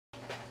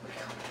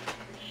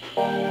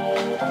Got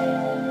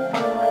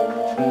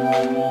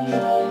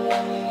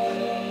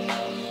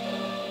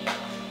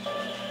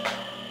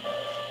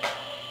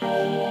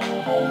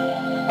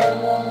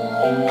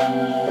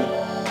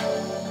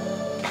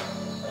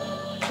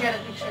a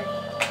picture.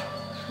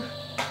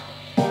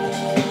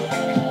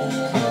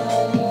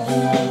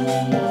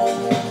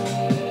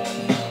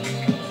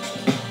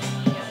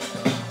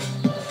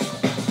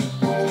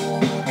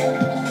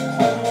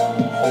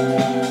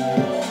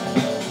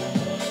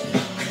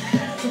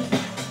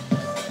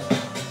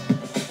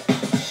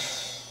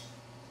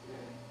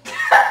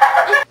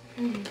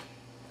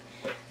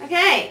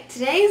 Okay,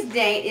 today's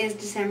date is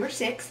December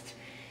 6th,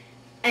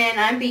 and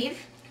I'm Beav.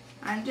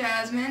 I'm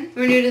Jasmine.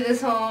 We're new to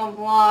this whole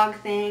vlog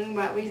thing,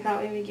 but we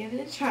thought we would give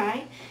it a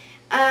try.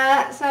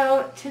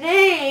 So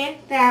today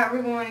that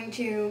we're going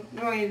to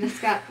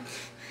discuss.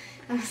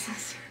 I'm so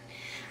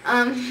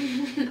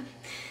sorry.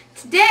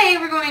 Today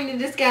we're going to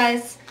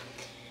discuss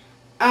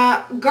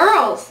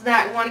girls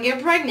that want to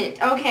get pregnant.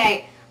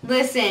 Okay,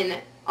 listen,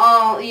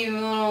 all you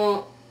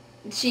little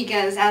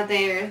chicas out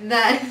there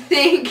that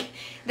think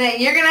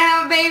that you're gonna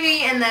have a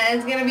baby and that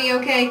it's gonna be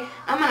okay.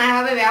 I'm gonna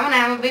have a baby. I'm gonna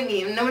have a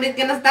baby, and nobody's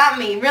gonna stop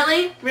me.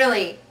 Really,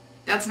 really.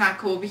 That's not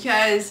cool,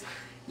 because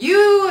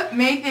you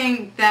may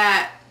think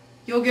that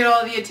you'll get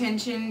all the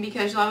attention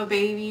because you'll have a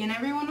baby and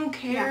everyone will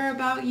care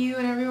about you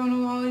and everyone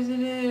will always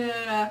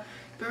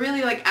but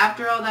really, like,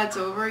 after all that's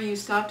over, you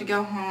still have to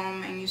go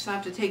home and you still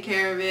have to take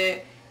care of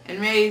it and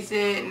raise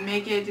it and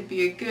make it to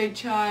be a good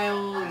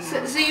child. And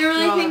so you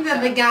really think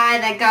that the guy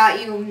that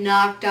got you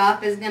knocked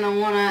up is gonna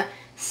wanna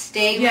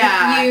stay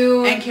with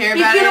you and care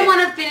about it? He's gonna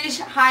want to finish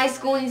high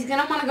school. He's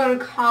gonna want to go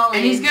to college.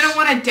 And he's gonna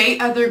want to date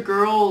other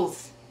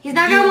girls. He's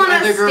not gonna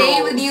want to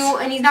stay with you,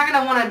 and he's not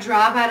gonna want to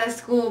drop out of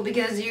school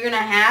because you're gonna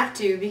have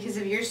to because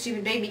of your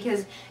stupid baby.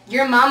 Because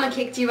your mama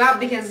kicked you out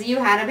because you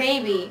had a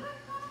baby,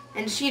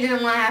 and she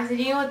didn't want to have to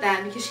deal with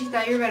that because she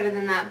thought you were better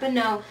than that. But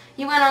no,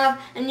 you went off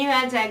and you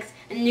had sex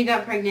and you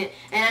got pregnant.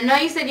 And I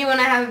know you said you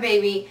want to have a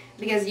baby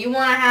because you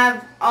want to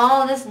have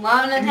all this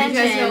love and attention.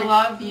 And because he'll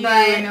love you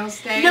and he'll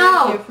stay with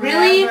you forever.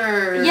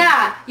 Really?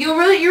 Yeah, you're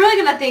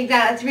really gonna think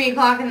that at 3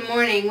 o'clock in the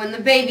morning when the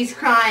baby's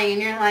crying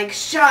and you're like,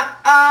 shut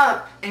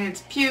up. And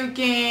it's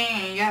puking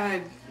and you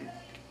gotta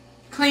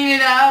clean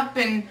it up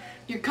and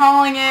you're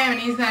calling him and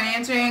he's not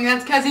answering.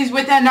 That's because he's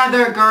with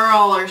another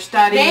girl or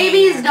studying.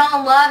 Babies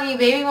don't love you.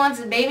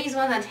 Babies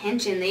want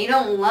attention. They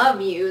don't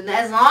love you.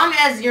 As long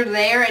as you're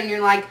there and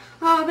you're like,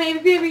 oh,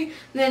 baby,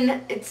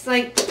 then it's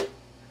like,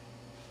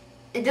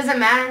 it doesn't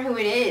matter who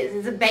it is.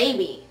 It's a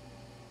baby.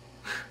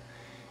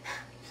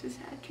 It's a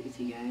sad truth,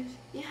 you guys.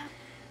 Yeah.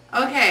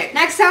 Okay.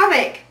 Next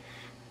topic.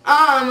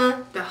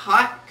 The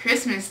hot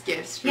Christmas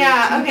gifts for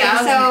 2008. Okay,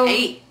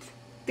 so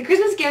the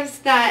Christmas gifts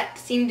that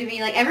seem to be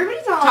like,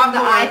 everybody's all on the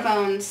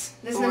iPhones.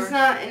 This is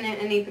not in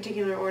any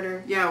particular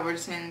order. Yeah, we're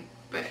just saying,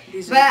 but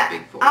these are the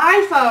big four.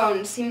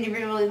 iPhones seem to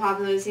be really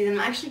popular this season.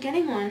 I'm actually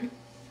getting one.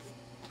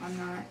 I'm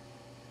not.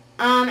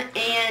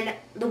 And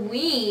the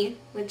Wii,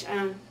 which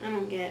I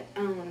don't get. I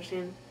don't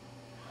understand.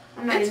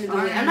 I'm not into the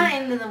Wii. I'm not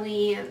into the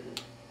Wii.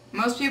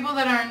 Most people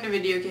that are into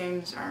video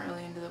games aren't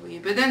really into the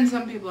Wii, but then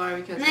some people are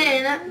because.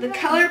 Then the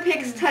Color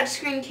Pix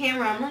touchscreen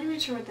camera. I'm not even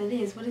sure what that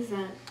is. What is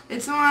that?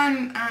 It's the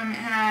one. It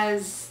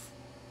has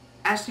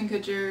Ashton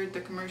Kutcher,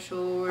 the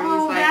commercial where he's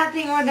like. That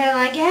thing where they're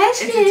like,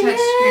 Ashton. It's a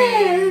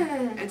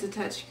touchscreen. It's a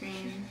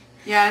touchscreen.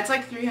 Yeah, it's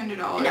like $300. And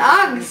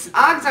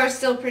Uggs are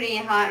still pretty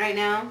hot right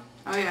now.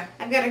 Oh yeah.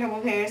 I've got a couple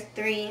pairs.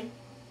 3.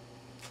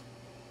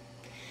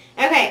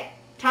 Okay,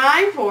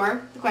 time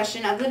for the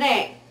question of the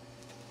day.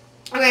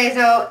 Okay,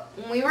 so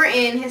we were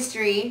in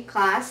history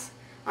class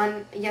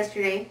on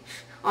Friday,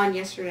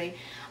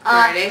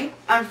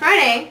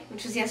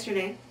 which was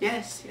yesterday.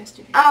 Yes,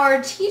 yesterday.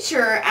 Our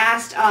teacher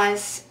asked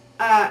us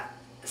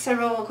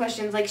several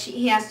questions. Like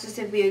he asked us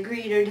if we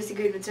agreed or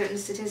disagreed with certain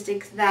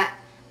statistics that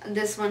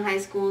this one high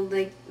school,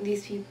 like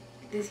these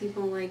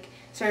people like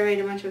surveyed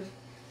a bunch of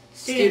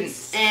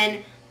students.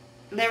 And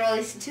there were all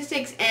these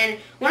statistics, and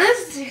one of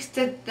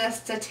the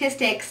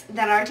statistics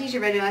that our teacher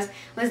read to us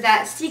was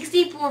that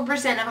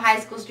 64% of high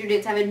school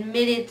students have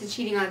admitted to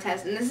cheating on a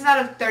test, and this is out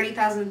of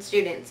 30,000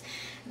 students.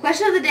 The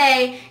question of the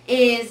day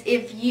is,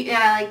 if you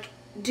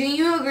do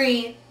you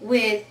agree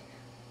with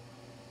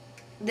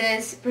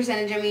this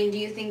percentage? I mean, do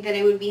you think that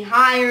it would be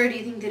higher? Do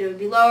you think that it would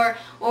be lower?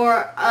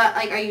 Or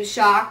are you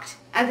shocked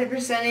at the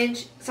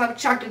percentage?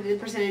 Shocked at the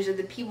percentage of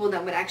the people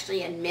that would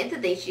actually admit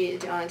that they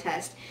cheated on a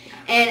test?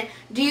 And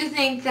do you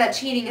think that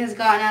cheating has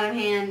gotten out of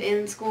hand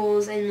in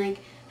schools? And like,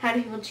 how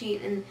do people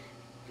cheat? And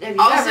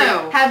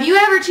have you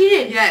ever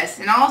cheated? Yes,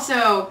 and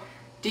also,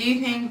 do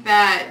you think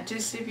that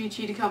just if you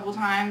cheat a couple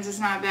times, it's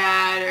not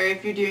bad, or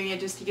if you're doing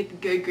it just to get the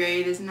good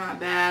grade, it's not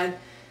bad?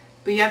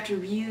 But you have to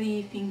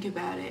really think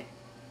about it,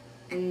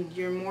 and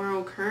your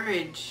moral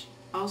courage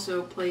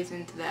also plays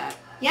into that.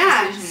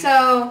 Yeah, decision.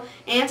 So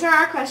answer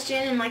our question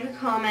and like a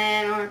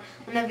comment or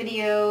in a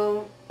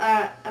video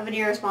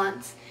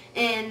response,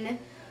 and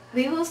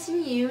we will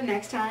see you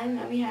next time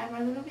that we have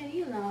our little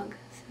video log.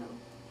 So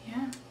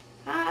yeah,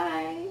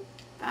 bye.